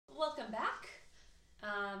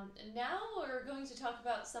now we're going to talk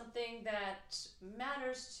about something that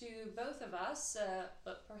matters to both of us,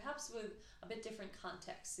 but perhaps with a bit different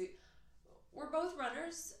context. We're both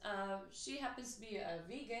runners. She happens to be a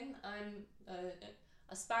vegan. I'm an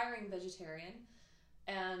aspiring vegetarian.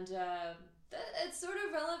 And it's sort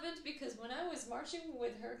of relevant because when I was marching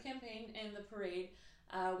with her campaign in the parade,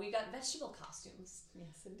 we got vegetable costumes.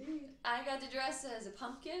 Yes, indeed. I got to dress as a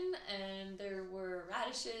pumpkin, and there were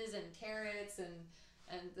radishes and carrots and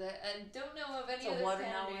I don't know of any other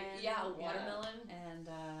watermelon. candy. Yeah, a watermelon. And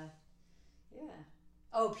yeah.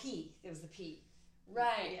 Oh, pea. It was the pea.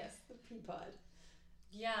 Right. Yes, the pea pod.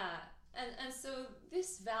 Yeah. And so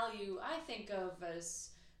this value I think of as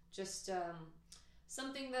just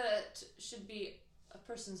something that should be a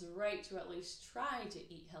person's right to at least try to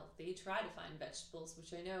eat healthy, try to find vegetables,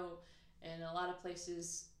 which I know in a lot of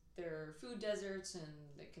places there are food deserts and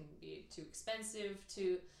it can be too expensive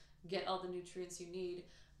to get all the nutrients you need.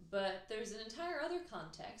 But there's an entire other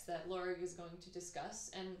context that Lorig is going to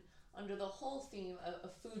discuss, and under the whole theme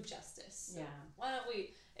of food justice. So yeah. Why don't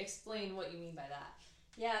we explain what you mean by that?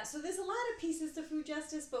 Yeah, so there's a lot of pieces to food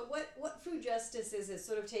justice, but what food justice is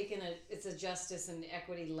sort of taken it's a justice and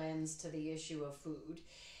equity lens to the issue of food.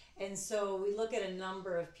 And so we look at a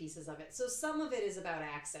number of pieces of it. So some of it is about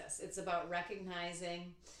access. It's about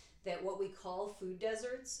recognizing that what we call food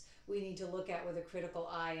deserts, we need to look at with a critical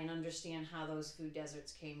eye and understand how those food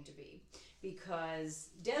deserts came to be. Because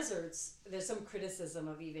deserts, there's some criticism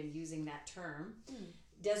of even using that term.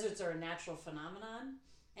 Deserts are a natural phenomenon.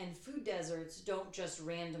 And food deserts don't just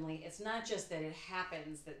randomly, it's not just that it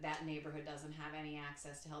happens that that neighborhood doesn't have any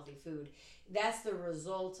access to healthy food. That's the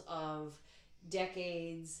result of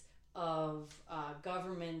decades of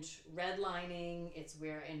government redlining. It's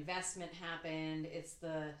where investment happened. It's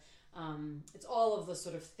all of the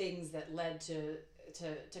sort of things that led to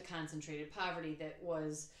concentrated poverty that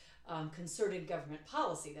was concerted government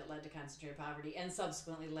policy that led to concentrated poverty, and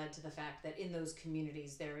subsequently led to the fact that in those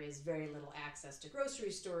communities there is very little access to grocery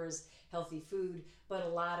stores, healthy food, but a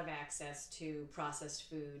lot of access to processed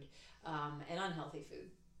food and unhealthy food.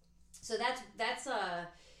 So that's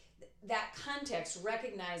that context,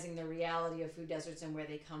 recognizing the reality of food deserts and where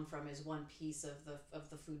they come from, is one piece of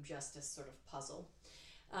the food justice sort of puzzle.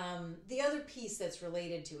 The other piece that's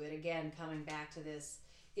related to it, again, coming back to this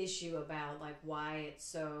issue about like why it's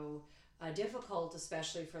so difficult,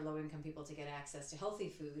 especially for low-income people, to get access to healthy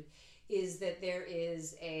food, is that there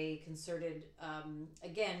is a concerted,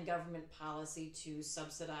 again, government policy to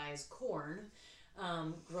subsidize corn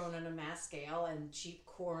grown on a mass scale, and cheap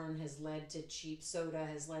corn has led to cheap soda,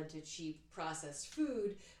 has led to cheap processed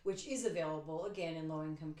food, which is available, again, in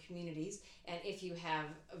low-income communities. And if you have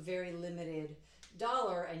a very limited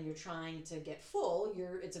dollar and you're trying to get full,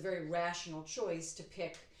 it's a very rational choice to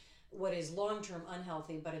pick what is long-term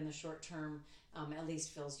unhealthy, but in the short term at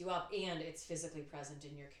least fills you up, and it's physically present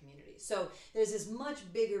in your community. So there's this much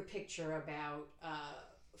bigger picture about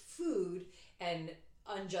food and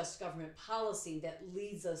unjust government policy that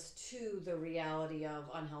leads us to the reality of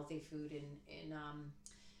unhealthy food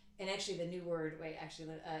and actually the new word,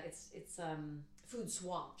 it's food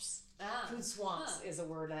swamps. Food swamps is a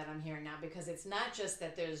word that I'm hearing now, because it's not just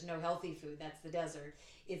that there's no healthy food, that's the desert.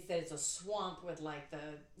 It's that it's a swamp with like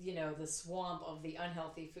the swamp of the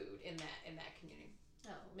unhealthy food in that community.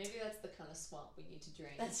 Oh, maybe that's the kind of swamp we need to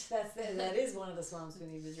drain. That is one of the swamps we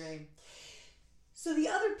need to drain. So the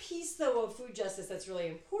other piece, though, of food justice that's really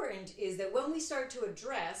important is that when we start to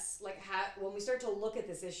address, when we start to look at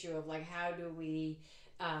this issue of like how do we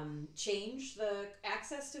change the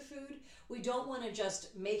access to food, we don't want to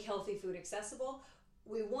just make healthy food accessible.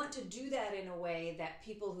 We want to do that in a way that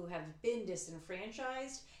people who have been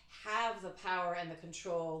disenfranchised have the power and the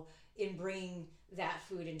control in bringing that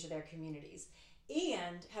food into their communities,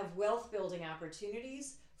 and have wealth building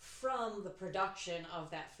opportunities from the production of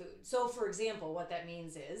that food. So, for example, what that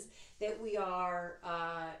means is that we are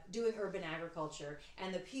doing urban agriculture,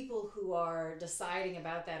 and the people who are deciding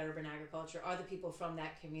about that urban agriculture are the people from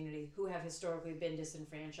that community who have historically been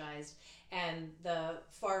disenfranchised, and the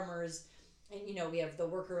farmers, and we have the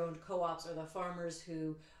worker-owned co-ops, or the farmers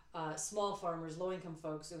who small farmers, low-income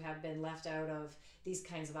folks who have been left out of these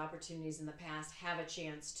kinds of opportunities in the past, have a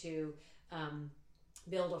chance to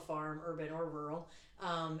build a farm, urban or rural,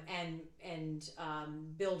 and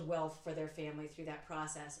build wealth for their family through that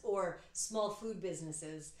process. Or small food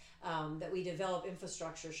businesses that we develop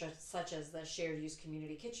infrastructure such as the shared use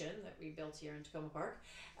community kitchen that we built here in Tacoma Park,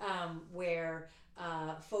 where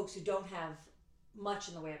folks who don't have much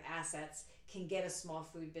in the way of assets can get a small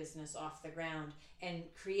food business off the ground and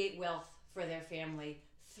create wealth for their family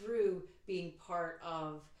through being part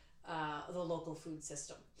of the local food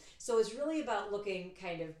system. So it's really about looking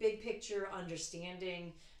kind of big picture,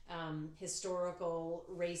 understanding historical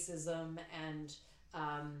racism and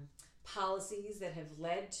policies that have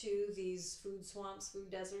led to these food swamps, food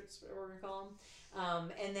deserts, whatever we're going to call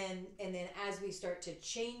them. And then as we start to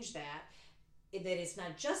change that it's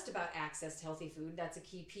not just about access to healthy food, that's a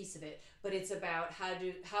key piece of it, but it's about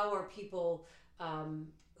how are people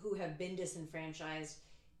who have been disenfranchised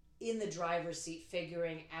in the driver's seat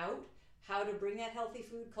figuring out how to bring that healthy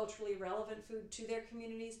food, culturally relevant food to their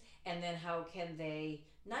communities, and then how can they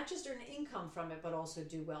not just earn income from it, but also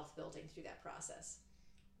do wealth building through that process.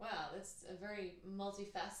 Wow, that's a very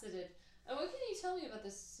multifaceted. And what can you tell me about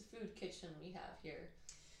this food kitchen we have here?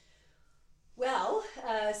 Well,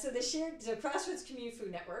 so the Crossroads Community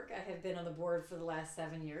Food Network, I have been on the board for the last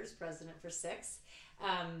 7 years, president for 6.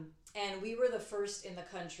 And we were the first in the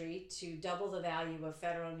country to double the value of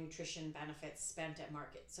federal nutrition benefits spent at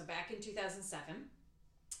market. So back in 2007,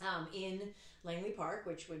 in Langley Park,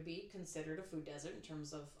 which would be considered a food desert in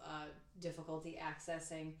terms of difficulty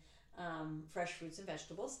accessing fresh fruits and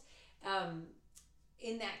vegetables,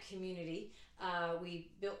 in that community, we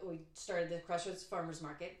started the Crossroads Farmers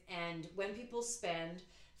Market, and when people spend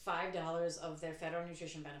 $5 of their federal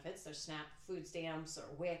nutrition benefits, their SNAP food stamps or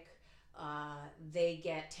WIC, they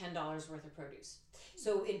get $10 worth of produce.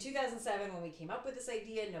 So in 2007, when we came up with this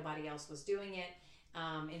idea, nobody else was doing it.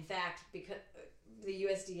 In fact, because the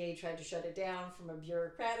USDA tried to shut it down from a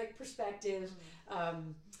bureaucratic perspective,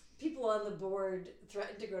 people on the board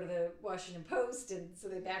threatened to go to the Washington Post, and so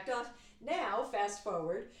they backed off. Now, fast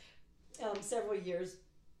forward several years,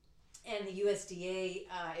 and the USDA,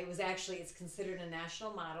 it's considered a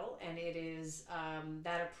national model, and it is,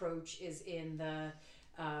 that approach is in the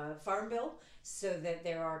Farm Bill, so that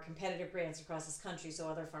there are competitive grants across this country so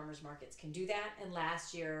other farmers markets can do that. And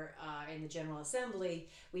last year in the General Assembly,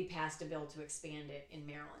 we passed a bill to expand it in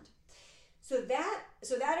Maryland. So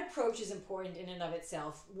that approach is important in and of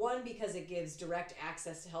itself. One, because it gives direct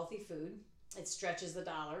access to healthy food. It stretches the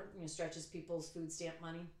dollar, stretches people's food stamp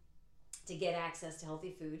money to get access to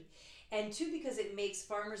healthy food. And two, because it makes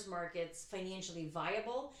farmers markets financially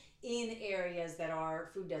viable in areas that are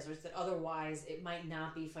food deserts that otherwise it might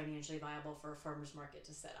not be financially viable for a farmers market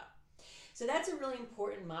to set up. So that's a really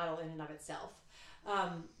important model in and of itself.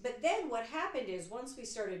 But then what happened is, once we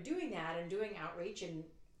started doing that and doing outreach and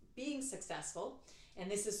being successful,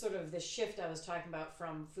 and this is sort of the shift I was talking about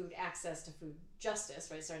from food access to food justice,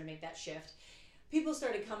 right? Starting to make that shift. People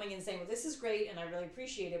started coming and saying, well, this is great and I really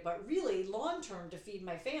appreciate it, but really long term, to feed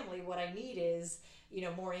my family, what I need is,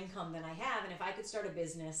 more income than I have. And if I could start a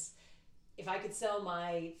business, if I could sell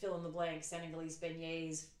my fill in the blank, Senegalese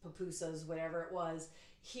beignets, pupusas, whatever it was,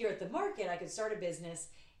 here at the market, I could start a business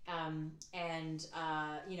and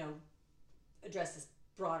address this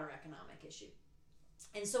broader economic issue.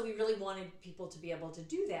 And so we really wanted people to be able to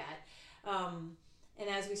do that. And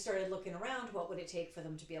as we started looking around, what would it take for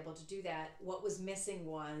them to be able to do that? What was missing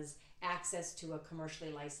was access to a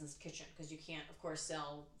commercially licensed kitchen, because you can't, of course,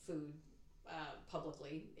 sell food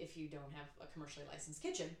publicly if you don't have a commercially licensed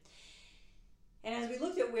kitchen. And as we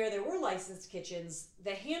looked at where there were licensed kitchens,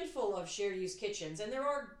 the handful of shared use kitchens, and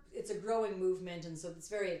it's a growing movement, and so it's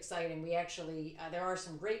very exciting. We actually, there are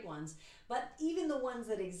some great ones, but even the ones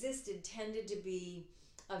that existed tended to be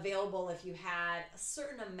available if you had a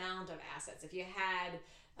certain amount of assets. If you had,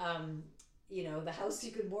 the house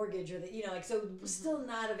you could mortgage, or still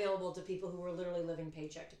not available to people who were literally living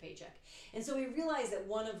paycheck to paycheck. And so we realized that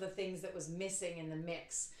one of the things that was missing in the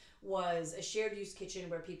mix was a shared use kitchen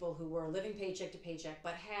where people who were living paycheck to paycheck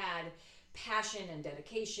but had passion and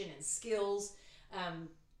dedication and skills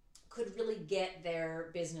could really get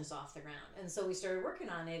their business off the ground. And so we started working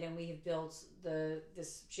on it, and we have built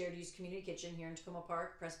this shared use community kitchen here in Tacoma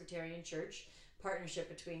Park Presbyterian Church, partnership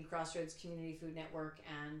between Crossroads Community Food Network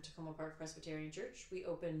and Tacoma Park Presbyterian Church. We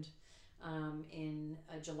opened in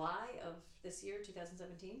July of this year,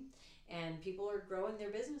 2017, and people are growing their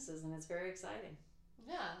businesses, and it's very exciting.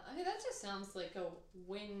 Yeah, I mean, that just sounds like a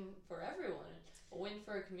win for everyone. A win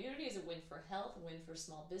for communities, a win for health, a win for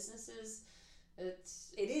small businesses. It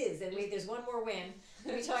is, and there's one more win.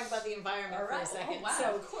 Let me talk about the environment for a second. Oh, wow,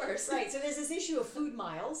 so, of course. Right, so there's this issue of food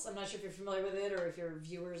miles. I'm not sure if you're familiar with it, or if your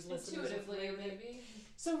viewers, listeners are familiar with it. Maybe.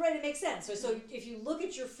 So, right, it makes sense. So if you look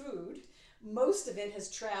at your food, most of it has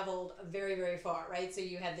traveled very, very far, right? So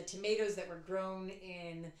you had the tomatoes that were grown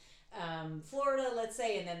in Florida, let's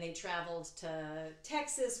say, and then they traveled to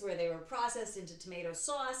Texas, where they were processed into tomato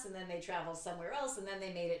sauce, and then they traveled somewhere else, and then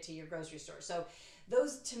they made it to your grocery store. So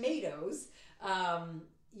those tomatoes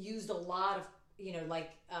used a lot of,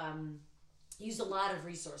 used a lot of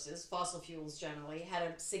resources, fossil fuels generally, had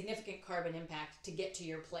a significant carbon impact to get to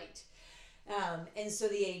your plate. And so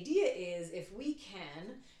the idea is if we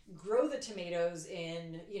can grow the tomatoes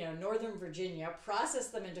in, Northern Virginia, process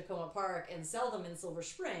them in Tacoma Park, and sell them in Silver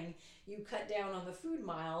Spring, you cut down on the food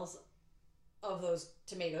miles of those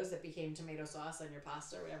tomatoes that became tomato sauce on your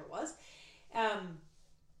pasta or whatever it was.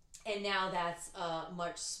 And now that's a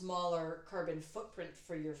much smaller carbon footprint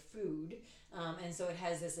for your food. And so it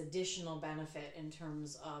has this additional benefit in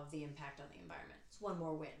terms of the impact on the environment. It's one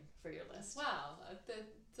more win for your list. Wow, that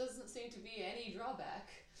doesn't seem to be any drawback.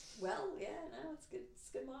 Well, yeah, no, it's good. It's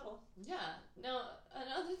a good model. Yeah. Now,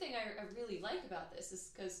 another thing I really like about this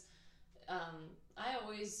is because I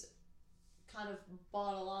always kind of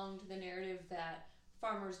bought along to the narrative that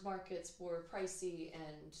farmers markets were pricey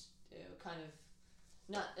and kind of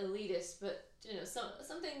not elitist, but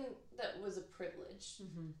something that was a privilege,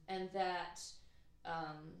 and that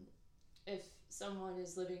if someone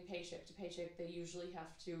is living paycheck to paycheck, they usually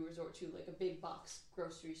have to resort to like a big box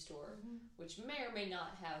grocery store, which may or may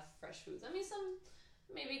not have fresh foods. I mean, some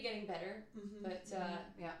may be getting better, but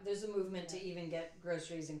yeah, there's a movement to even get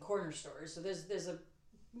groceries in corner stores. So there's a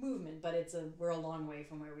movement, but we're a long way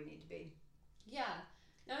from where we need to be. Yeah.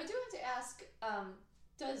 Now I do have to ask,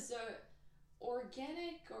 does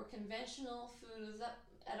organic or conventional food, is that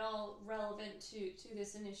at all relevant to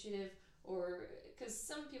this initiative? Or because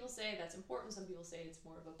some people say that's important, some people say it's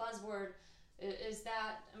more of a buzzword. Is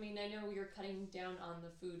that, I mean, I know you're cutting down on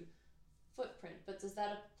the food footprint, but does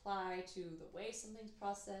that apply to the way something's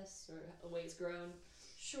processed or the way it's grown?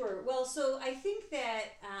 Sure. Well, so I think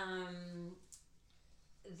that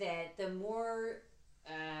that the more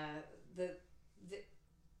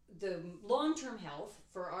the long-term health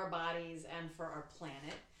for our bodies and for our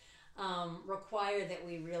planet require that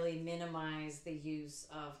we really minimize the use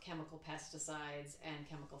of chemical pesticides and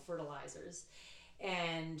chemical fertilizers.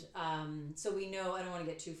 And so we know, I don't want to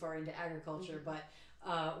get too far into agriculture, but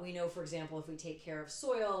we know, for example, if we take care of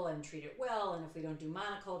soil and treat it well, and if we don't do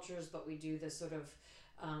monocultures, but we do this sort of,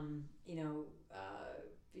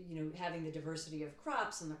 having the diversity of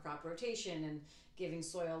crops and the crop rotation and giving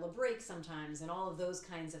soil a break sometimes and all of those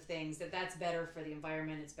kinds of things, that's better for the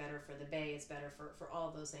environment, it's better for the bay, it's better for all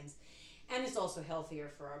of those things. And it's also healthier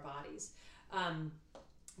for our bodies.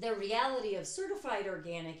 The reality of certified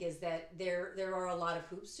organic is that there are a lot of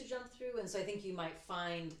hoops to jump through, and so I think you might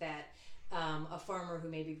find that a farmer who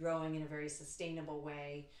may be growing in a very sustainable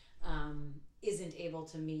way isn't able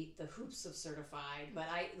to meet the hoops of certified. But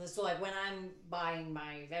so like when I'm buying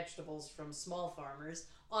my vegetables from small farmers,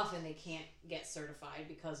 often they can't get certified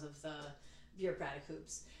because of the bureaucratic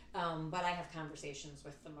hoops. But I have conversations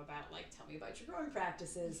with them about, like, tell me about your growing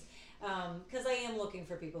practices, because I am looking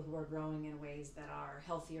for people who are growing in ways that are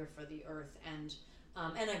healthier for the earth and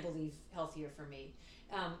I believe healthier for me.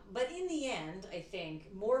 But in the end, I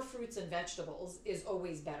think more fruits and vegetables is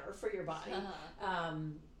always better for your body.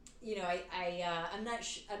 I'm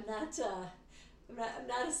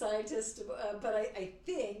not a scientist, but I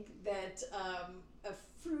think that a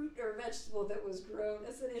fruit or vegetable that was grown,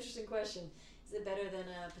 that's an interesting question. Is it better than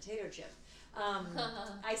a potato chip?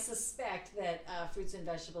 I suspect that fruits and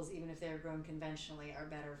vegetables, even if they're grown conventionally, are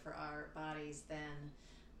better for our bodies than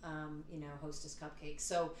Hostess cupcakes.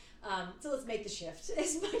 So let's make the shift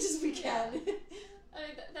as much as we can. Yeah. I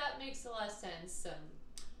mean, that makes a lot of sense.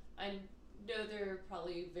 I know there are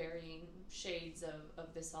probably varying shades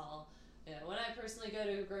of this all. When I personally go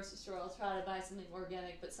to a grocery store, I'll try to buy something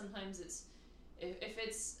organic, but sometimes if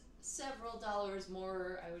it's several dollars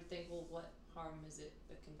more, I would think, well, what harm is it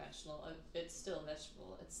the conventional? It's still a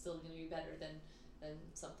vegetable. It's still going to be better than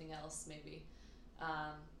something else, maybe.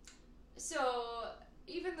 So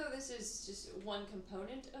even though this is just one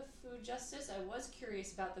component of food justice, I was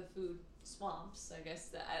curious about the food swamps. I guess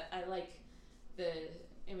that I like the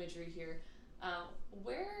imagery here.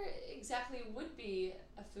 Where exactly would be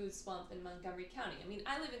a food swamp in Montgomery County? I mean,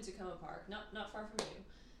 I live in Tacoma Park, not far from you,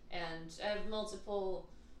 and I have multiple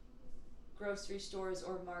grocery stores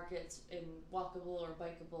or markets in walkable or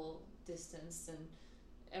bikeable distance, and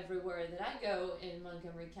everywhere that I go in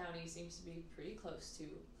Montgomery County seems to be pretty close to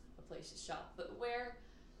a place to shop. But where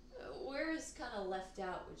is kind of left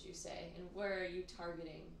out, would you say, and where are you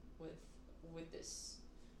targeting with this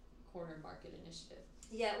corner market initiative?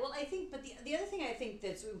 Yeah, well, I think, but the other thing I think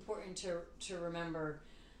that's important to remember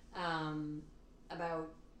about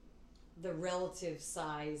the relative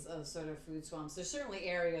size of sort of food swamps. There's certainly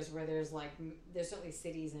areas where there's certainly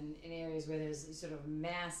cities and areas where there's sort of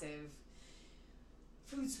massive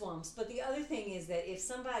food swamps. But the other thing is that if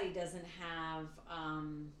somebody doesn't have,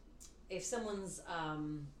 if someone's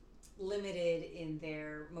limited in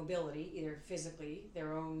their mobility, either physically,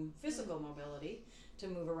 their own physical mobility to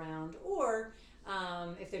move around, or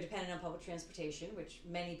if they're dependent on public transportation, which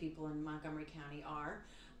many people in Montgomery County are,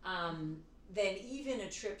 then even a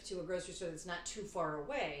trip to a grocery store that's not too far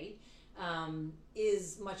away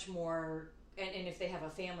is much more, and if they have a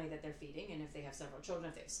family that they're feeding, and if they have several children,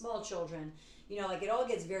 if they have small children, it all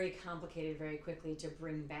gets very complicated very quickly to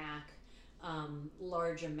bring back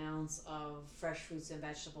large amounts of fresh fruits and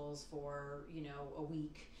vegetables for, a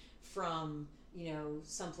week from,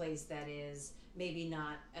 someplace that is maybe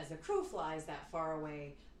not as the crow flies that far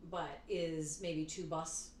away, but is maybe two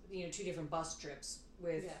different bus trips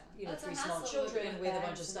with, three small children with a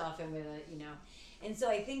bunch of stuff and with and so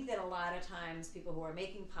I think that a lot of times people who are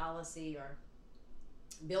making policy or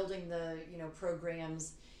building the,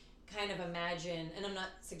 programs kind of imagine, and I'm not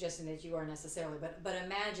suggesting that you are necessarily, but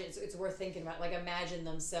imagine, it's worth thinking about, like imagine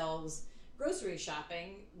themselves grocery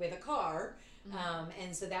shopping with a car,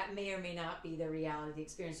 and so that may or may not be the reality of the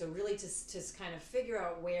experience. So really to kind of figure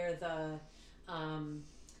out where the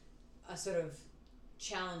sort of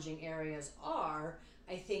challenging areas are,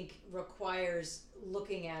 I think requires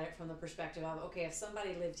looking at it from the perspective of, okay, if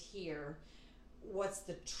somebody lived here, what's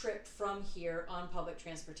the trip from here on public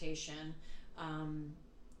transportation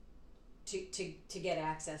to get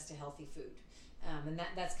access to healthy food, and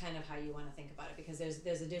that's kind of how you want to think about it, because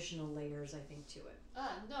there's additional layers, I think, to it.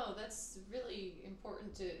 No, that's really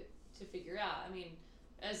important to figure out. I mean,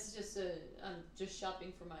 as I'm just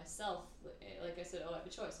shopping for myself. Like I said, I have a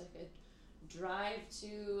choice. I could drive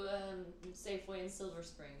to Safeway in Silver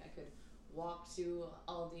Spring. I could walk to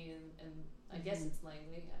Aldi and I guess it's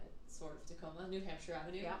Langley, sort of Tacoma, New Hampshire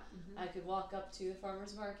Avenue. Yeah. I could walk up to the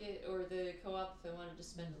farmer's market or the co-op if I wanted to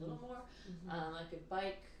spend a little more. I could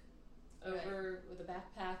bike over with a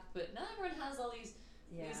backpack, but not everyone has all these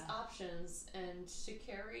options, and to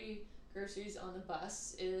carry groceries on the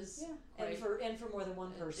bus is and for more than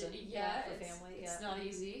one person. For family. It's not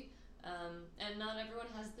easy. And not everyone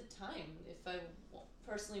has the time. If I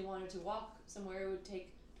personally wanted to walk somewhere, it would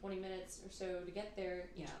take 20 minutes or so to get there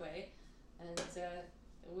each way. And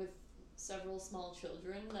with several small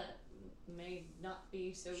children, that may not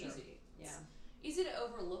be so easy. It's easy to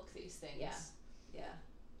overlook these things. Yeah.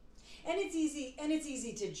 And it's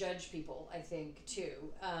easy to judge people, I think,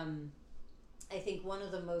 too. I think one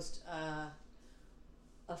of the most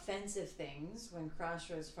offensive things when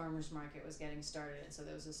Crossroads Farmers Market was getting started, and so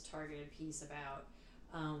there was this targeted piece about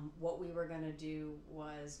what we were going to do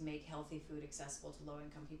was make healthy food accessible to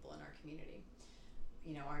low-income people in our community,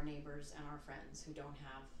 our neighbors and our friends who don't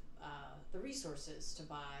have the resources to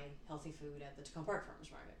buy healthy food at the Tacoma Park Farmers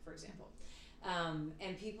Market, for example.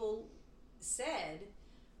 And people said,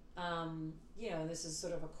 this is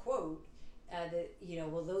sort of a quote, that,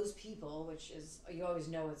 well, those people, which is, you always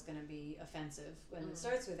know it's going to be offensive when it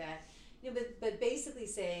starts with that, but basically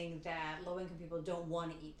saying that low-income people don't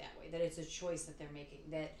want to eat that way, that it's a choice that they're making,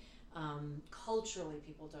 that culturally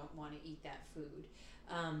people don't want to eat that food.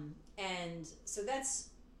 And so that's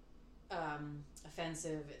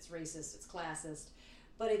offensive, it's racist, it's classist,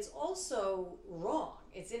 but it's also wrong,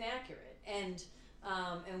 it's inaccurate. And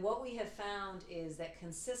what we have found is that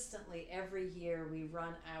consistently every year we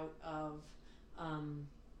run out of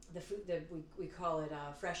the food that we call it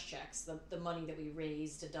fresh checks, the money that we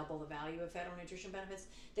raise to double the value of federal nutrition benefits.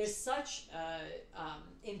 There's such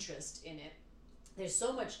interest in it. There's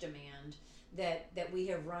so much demand that we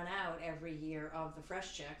have run out every year of the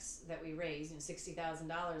fresh checks that we raise,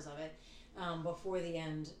 $60,000 of it, before the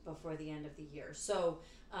end of the year. So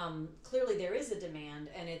clearly there is a demand,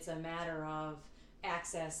 and it's a matter of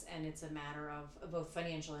access, and it's a matter of both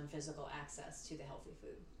financial and physical access to the healthy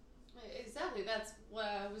food. Exactly, that's what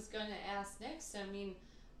I was going to ask next. I mean,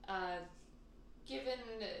 given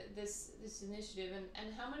this initiative,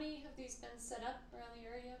 and how many have these been set up around the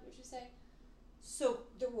area, would you say? So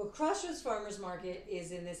the Crossroads Farmers Market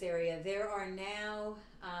is in this area. There are now,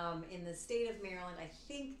 in the state of Maryland, I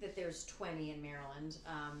think that there's 20 in Maryland,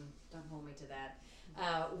 don't hold me to that,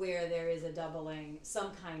 where there is a doubling,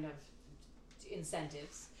 some kind of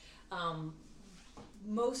incentives.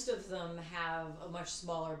 Most of them have a much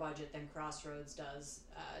smaller budget than Crossroads does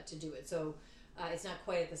to do it. So it's not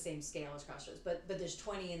quite at the same scale as Crossroads, but there's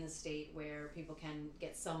 20 in the state where people can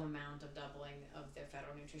get some amount of doubling of their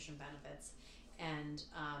federal nutrition benefits. And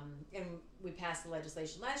we passed the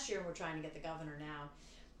legislation last year, and we're trying to get the governor now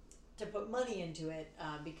to put money into it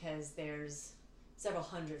because there's several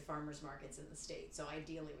hundred farmers markets in the state. So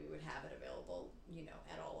ideally we would have it available,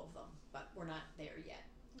 at all of them, but we're not there yet.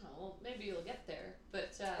 Oh, well, maybe you'll get there,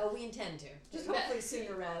 but we intend to. Just hopefully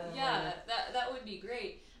sooner rather than later. later. That would be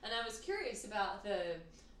great. And I was curious about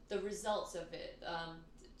the the results of it. I'm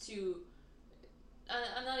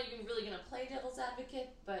not even really going to play devil's advocate,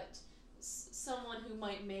 but someone who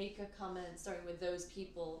might make a comment starting with those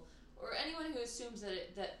people, or anyone who assumes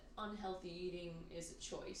that unhealthy eating is a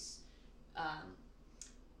choice,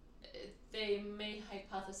 they may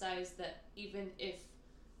hypothesize that even if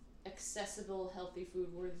accessible healthy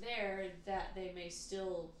food were there, that they may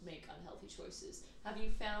still make unhealthy choices. Have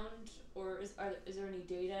you found, or is there any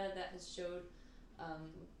data that has showed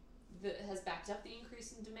that has backed up the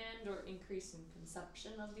increase in demand or increase in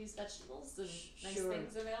consumption of these vegetables and nice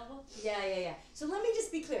things available? Yeah. So let me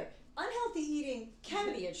just be clear. Unhealthy eating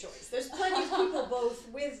can be a choice. There's plenty of people both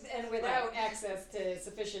with and without access to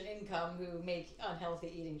sufficient income who make unhealthy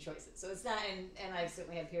eating choices. So it's not, and I've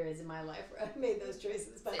certainly had periods in my life where I've made those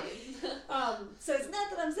choices. But so it's not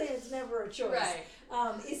that I'm saying it's never a choice. Right.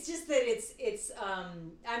 It's just that it's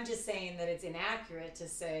I'm just saying that it's inaccurate to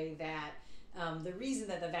say that the reason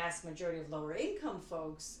that the vast majority of lower income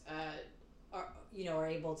folks are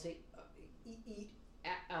able to eat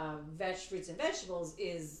fruits and vegetables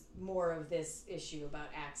is more of this issue about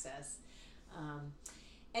access.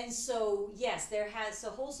 And so, yes, so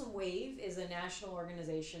Wholesome Wave is a national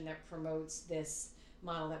organization that promotes this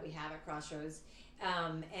model that we have at Crossroads.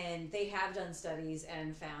 And they have done studies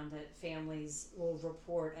and found that families will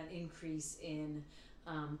report an increase in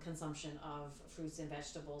consumption of fruits and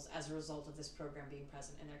vegetables as a result of this program being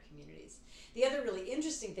present in their communities. The other really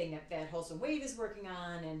interesting thing that Wholesome Wave is working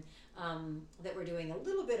on, and that we're doing a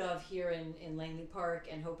little bit of here in Langley Park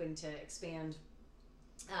and hoping to expand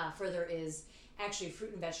further, is actually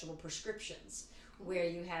fruit and vegetable prescriptions, where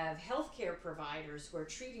you have healthcare providers who are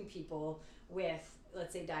treating people with,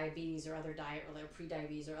 let's say, diabetes or other diet-related,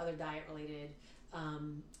 pre-diabetes or other diet-related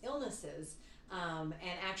illnesses, and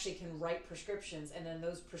actually can write prescriptions, and then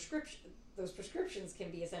those prescriptions can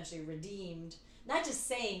be essentially redeemed. Not just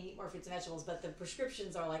saying eat more fruits and vegetables, but the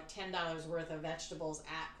prescriptions are like $10 worth of vegetables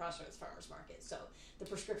at Crossroads Farmers Market. So the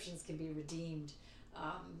prescriptions can be redeemed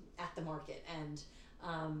at the market, and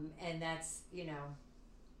that's,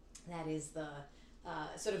 that is the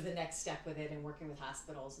sort of the next step with it, and working with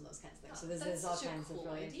hospitals and those kinds of things. So there's all kinds of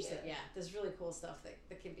really interesting, there's really cool stuff that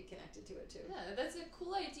can be connected to it too. Yeah, that's a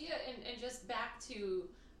cool idea, and just back to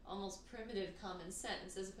almost primitive common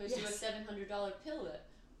sense, as opposed to a $700 pill that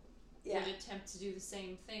would attempt to do the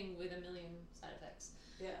same thing with a million side effects.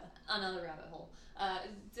 Yeah. Another rabbit hole.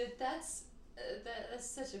 That's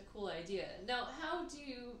such a cool idea. Now, how do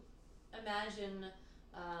you imagine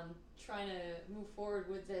trying to move forward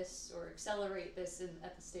with this or accelerate this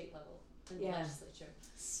at the state level in the legislature?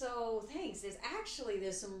 So thanks. There's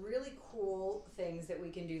some really cool things that we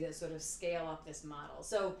can do that sort of scale up this model.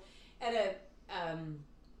 So at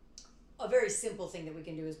a very simple thing that we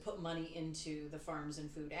can do is put money into the Farms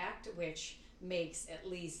and Food Act, which makes at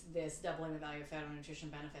least this doubling the value of federal nutrition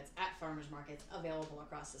benefits at farmers markets available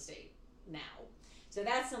across the state now. So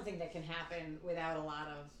that's something that can happen without a lot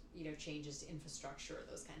of changes to infrastructure or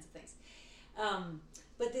those kinds of things.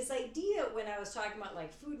 But this idea, when I was talking about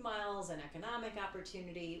like food miles and economic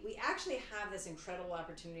opportunity, we actually have this incredible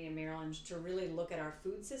opportunity in Maryland to really look at our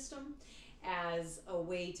food system as a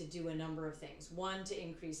way to do a number of things. One, to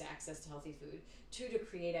increase access to healthy food. Two, to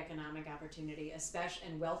create economic opportunity,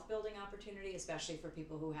 and wealth building opportunity, especially for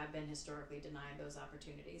people who have been historically denied those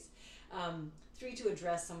opportunities. Three, to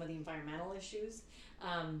address some of the environmental issues.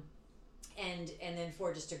 And then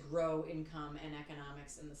four, just to grow income and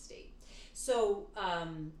economics in the state. So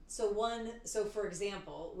for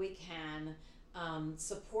example, we can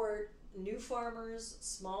support new farmers,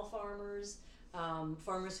 small farmers,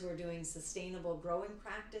 farmers who are doing sustainable growing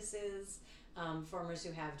practices, farmers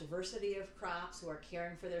who have diversity of crops, who are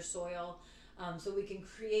caring for their soil. So we can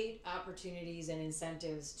create opportunities and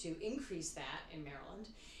incentives to increase that in Maryland.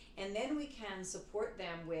 And then we can support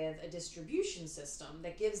them with a distribution system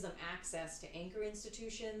that gives them access to anchor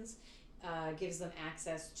institutions, gives them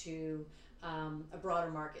access to a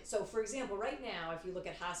broader market. So for example, right now, if you look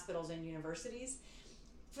at hospitals and universities,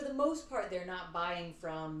 for the most part, they're not buying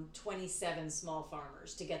from 27 small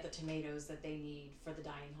farmers to get the tomatoes that they need for the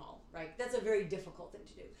dining hall, right? That's a very difficult thing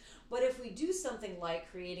to do. But if we do something like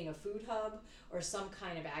creating a food hub or some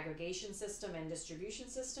kind of aggregation system and distribution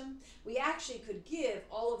system, we actually could give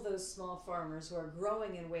all of those small farmers who are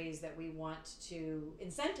growing in ways that we want to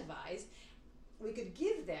incentivize, we could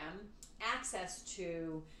give them access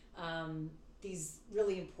to these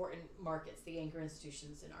really important markets, the anchor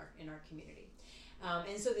institutions in our community.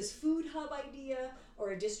 And so this food hub idea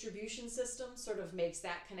or a distribution system sort of makes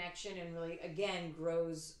that connection and really, again,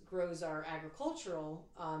 grows our agricultural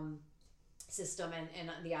system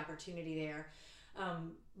and the opportunity there.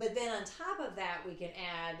 But then on top of that, we can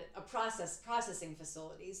add a processing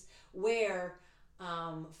facilities where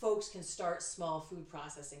folks can start small food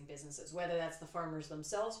processing businesses, whether that's the farmers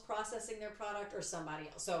themselves processing their product or somebody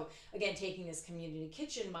else. So again, taking this community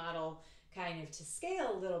kitchen model kind of to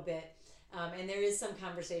scale a little bit. And there is some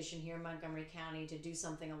conversation here in Montgomery County to do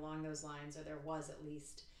something along those lines, or there was at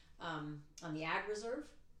least, on the Ag Reserve,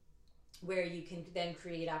 where you can then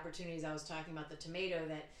create opportunities. I was talking about the tomato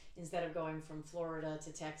that instead of going from Florida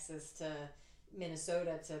to Texas to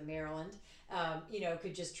Minnesota to Maryland,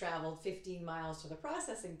 could just travel 15 miles to the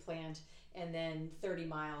processing plant and then 30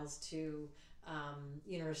 miles to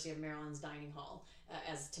University of Maryland's dining hall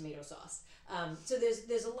as tomato sauce. So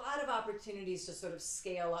there's a lot of opportunities to sort of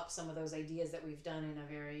scale up some of those ideas that we've done in a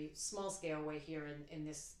very small scale way here in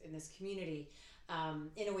this community,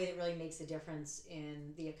 in a way that really makes a difference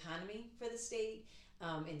in the economy for the state,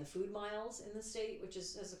 in the food miles in the state, which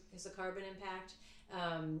has a carbon impact,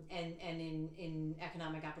 and in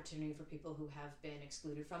economic opportunity for people who have been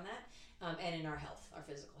excluded from that, and in our health, our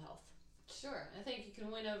physical health. Sure, I think you can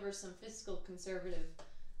win over some fiscal conservative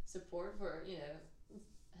support for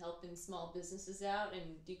helping small businesses out and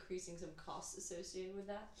decreasing some costs associated with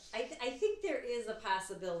that. I think there is a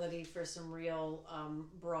possibility for some real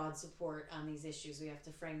broad support on these issues. We have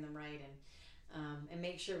to frame them right and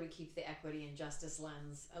make sure we keep the equity and justice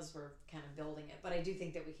lens as we're kind of building it. But I do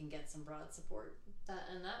think that we can get some broad support.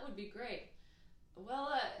 And that would be great.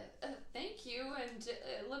 Well, thank you, and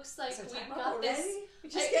it looks like so we got this. We're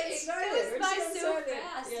just getting started. It goes by so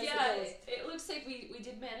fast. Yes, it looks like we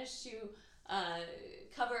did manage to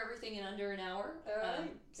cover everything in under an hour.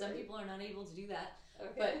 Some people are not able to do that.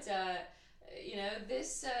 Okay. But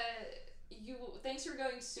this. Thanks for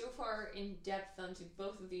going so far in depth onto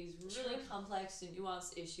both of these really complex and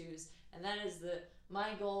nuanced issues, and that is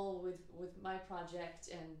my goal with my project,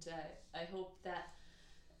 and I hope that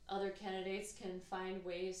other candidates can find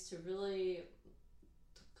ways to really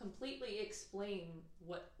completely explain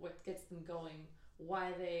what gets them going,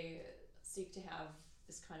 why they seek to have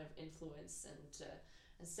this kind of influence, and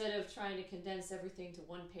instead of trying to condense everything to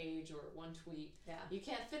one page or one tweet, you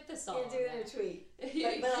can't fit this all. You can't do it in a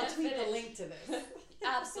tweet, but I'll tweet the link to this.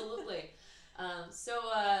 Absolutely.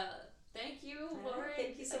 Thank you, Lorig.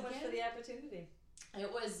 Thank you so much for the opportunity.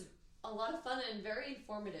 It was a lot of fun and very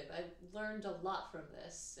informative. I learned a lot from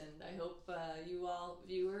this, and I hope you all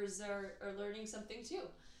viewers are learning something too.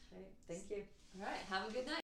 Right. Thank you. All right. Have a good night.